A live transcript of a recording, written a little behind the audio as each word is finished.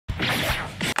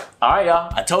Alright,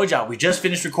 y'all. I told y'all, we just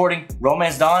finished recording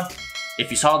Romance Dawn.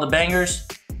 If you saw the bangers,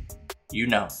 you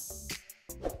know.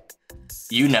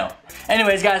 You know.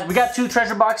 Anyways, guys, we got two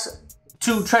treasure boxes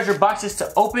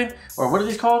to open. Or what are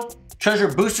these called? Treasure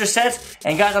booster sets.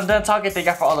 And guys, I'm done talking. Thank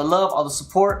y'all for all the love, all the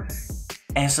support.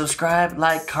 And subscribe,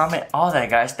 like, comment, all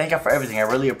that, guys. Thank y'all for everything. I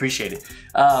really appreciate it.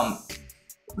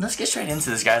 Let's get straight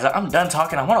into this, guys. I'm done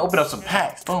talking. I want to open up some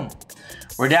packs. Boom.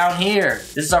 We're down here.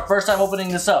 This is our first time opening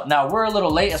this up. Now, we're a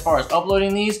little late as far as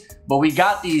uploading these, but we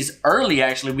got these early,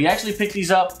 actually. We actually picked these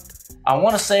up, I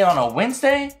want to say on a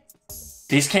Wednesday.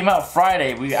 These came out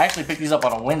Friday. We actually picked these up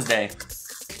on a Wednesday.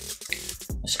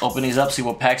 Let's open these up, see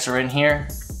what packs are in here.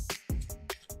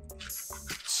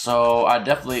 So, I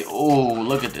definitely, ooh,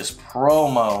 look at this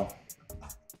promo.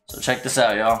 So, check this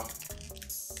out, y'all.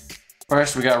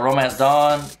 First, we got Romance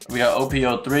Dawn, we got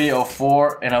OP03,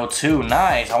 04, and 02.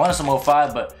 Nice. I wanted some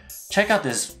 05, but check out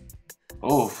this,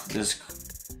 ooh, this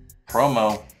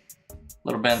promo.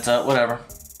 Little bent up, whatever.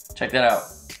 Check that out.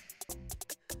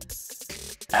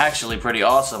 Actually pretty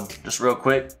awesome. Just real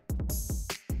quick.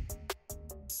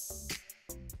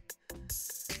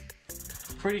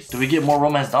 Do we get more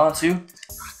Romance Dawn too?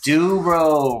 Do,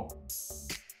 bro.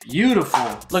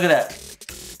 Beautiful. Look at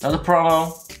that. Another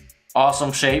promo.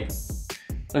 Awesome shape.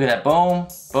 Look at that, boom,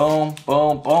 boom,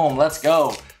 boom, boom, let's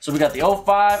go. So we got the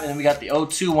 05 and then we got the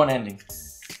 02 one ending.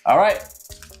 All right,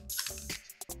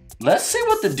 let's see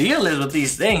what the deal is with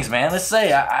these things, man. Let's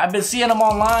say, I've been seeing them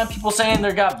online, people saying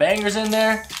they got bangers in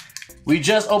there. We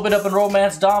just opened up a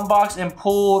Romance Dawn box and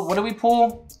pulled, what did we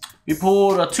pull? We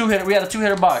pulled a two-hitter, we had a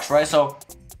two-hitter box, right? So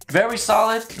very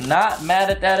solid, not mad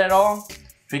at that at all.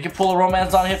 If we can pull a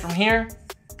Romance Dawn hit from here,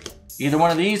 either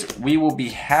one of these, we will be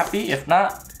happy. If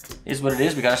not, is what it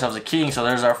is. We got ourselves a king, so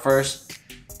there's our first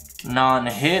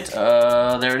non-hit.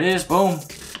 There it is, boom.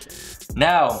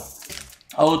 Now,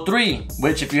 03,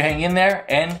 which if you hang in there,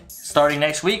 and starting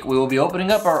next week, we will be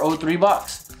opening up our 03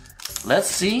 box. Let's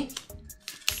see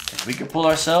if we can pull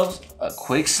ourselves a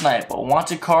quick snipe. A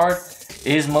wanted card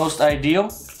is most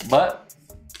ideal, but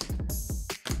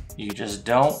you just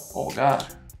don't, oh God,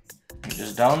 you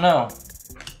just don't know.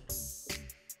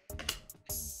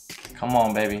 Come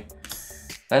on, baby.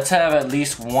 Let's have at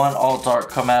least one alt art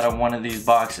come out of one of these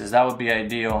boxes. That would be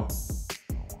ideal.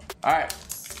 All right.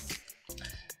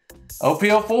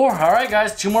 OP04. All right,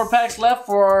 guys. 2 more packs left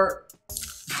for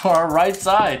our right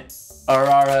side. Or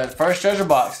our first treasure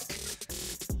box.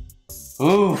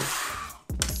 Oof.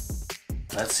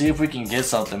 Let's see if we can get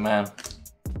something, man.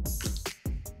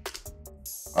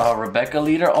 Rebecca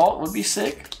leader alt would be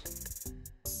sick.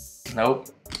 Nope.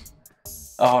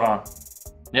 Oh, hold on.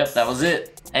 Yep, that was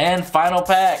it. And final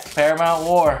pack, Paramount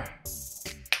War.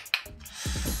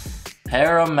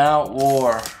 Paramount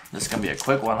War. This is gonna be a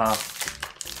quick one, huh?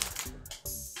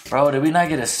 Bro, did we not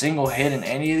get a single hit in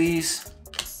any of these?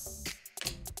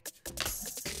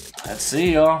 Let's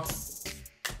see, y'all.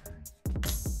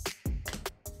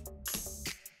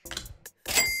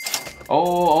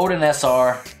 Oh, Odin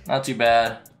SR. Not too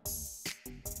bad.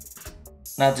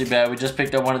 Not too bad. We just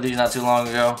picked up one of these not too long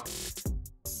ago.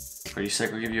 Pretty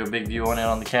sick. We'll give you a big view on it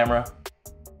on the camera.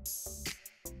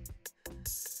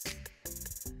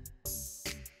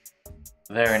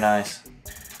 Very nice.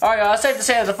 Alright, y'all, it's safe to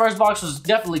say that the first box was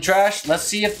definitely trash. Let's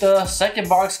see if the second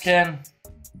box can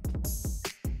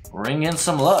ring in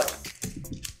some luck.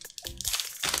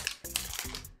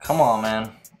 Come on,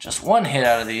 man. Just one hit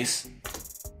out of these.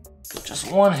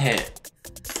 Just one hit.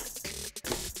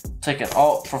 Take an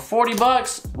alt for 40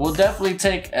 bucks. We'll definitely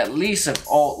take at least an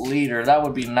alt leader. That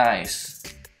would be nice.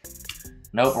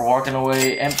 Nope, we're walking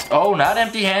away. Oh, not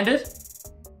empty-handed.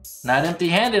 Not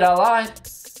empty-handed, I lied.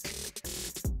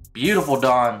 Beautiful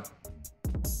Dawn.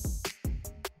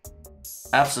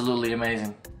 Absolutely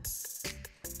amazing.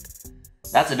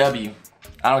 That's a W.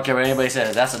 I don't care what anybody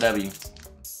says. That's a W.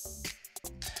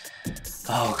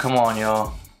 Oh, come on,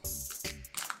 y'all.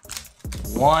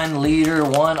 One leader,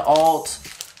 one alt.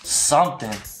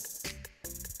 Something.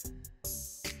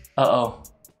 Uh-oh.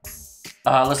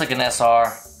 Looks like an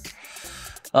SR.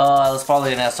 It's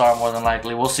probably an SR more than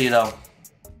likely. We'll see though.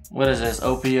 What is this?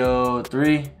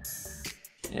 OP03?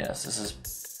 Yes, this is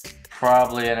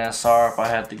probably an SR if I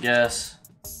had to guess.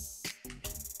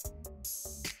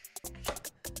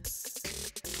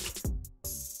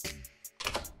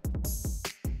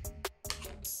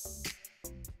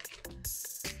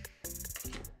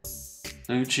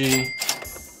 Lucci.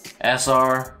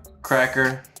 SR,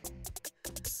 Cracker.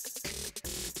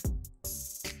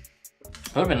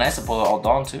 It would have been nice to pull it all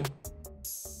Dawn too.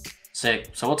 Sick,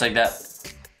 so we'll take that.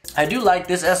 I do like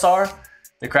this SR,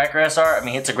 the Cracker SR. I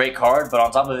mean, it's a great card, but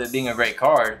on top of it being a great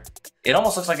card, It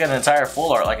almost looks like an entire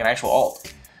full art, like an actual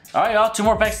alt. All right, y'all, 2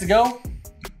 more packs to go.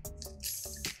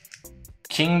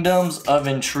 Kingdoms of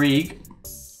Intrigue.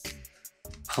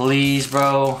 Please,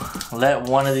 bro, let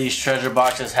one of these treasure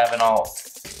boxes have an alt.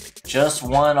 Just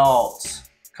one alt.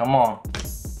 Come on.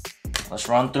 Let's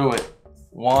run through it.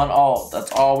 One alt.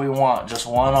 That's all we want. Just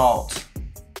one alt.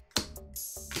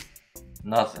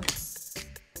 Nothing.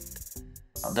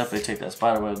 I'll definitely take that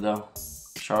spiderweb though.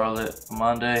 Charlotte,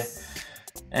 Monday.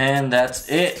 And that's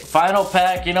it. Final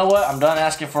pack. You know what? I'm done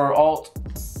asking for alt.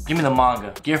 Give me the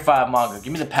manga. Gear 5 manga.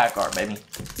 Give me the pack art, baby.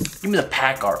 Give me the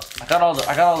pack art. I got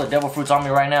all the devil fruits on me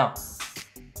right now.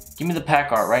 Give me the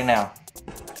pack art right now.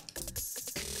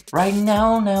 Right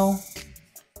now.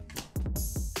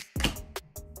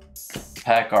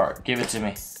 Pack art. Give it to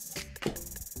me.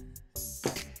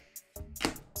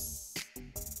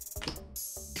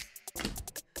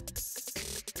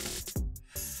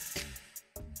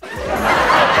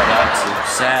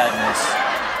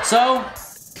 Sadness. So,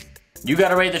 you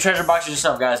gotta rate the treasure boxes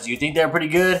yourself, guys. Do you think they're pretty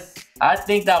good? I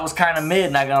think that was kind of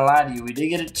mid, not gonna lie to you. We did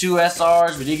get 2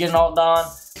 SRs, we did get an alt Don,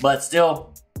 but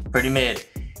still pretty mid.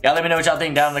 Y'all let me know what y'all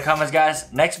think down in the comments,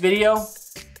 guys. Next video,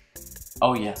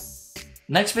 oh yeah.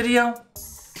 Next video,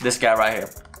 this guy right here.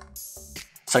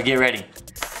 So get ready.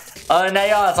 Other than that,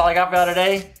 y'all, that's all I got for y'all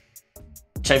today.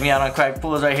 Check me out on Crack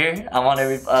Pools right here. I'm on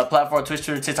every platform, Twitch,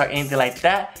 Twitter, TikTok, anything like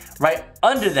that. Right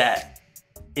under that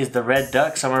is the red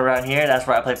duck, somewhere around here. That's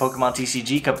where I play Pokemon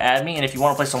TCG. Come add me. And if you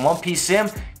want to play some One Piece Sim,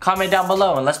 comment down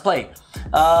below and let's play.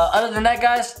 Other than that,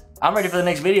 guys, I'm ready for the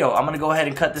next video. I'm going to go ahead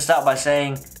and cut this out by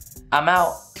saying I'm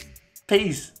out.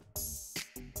 Peace.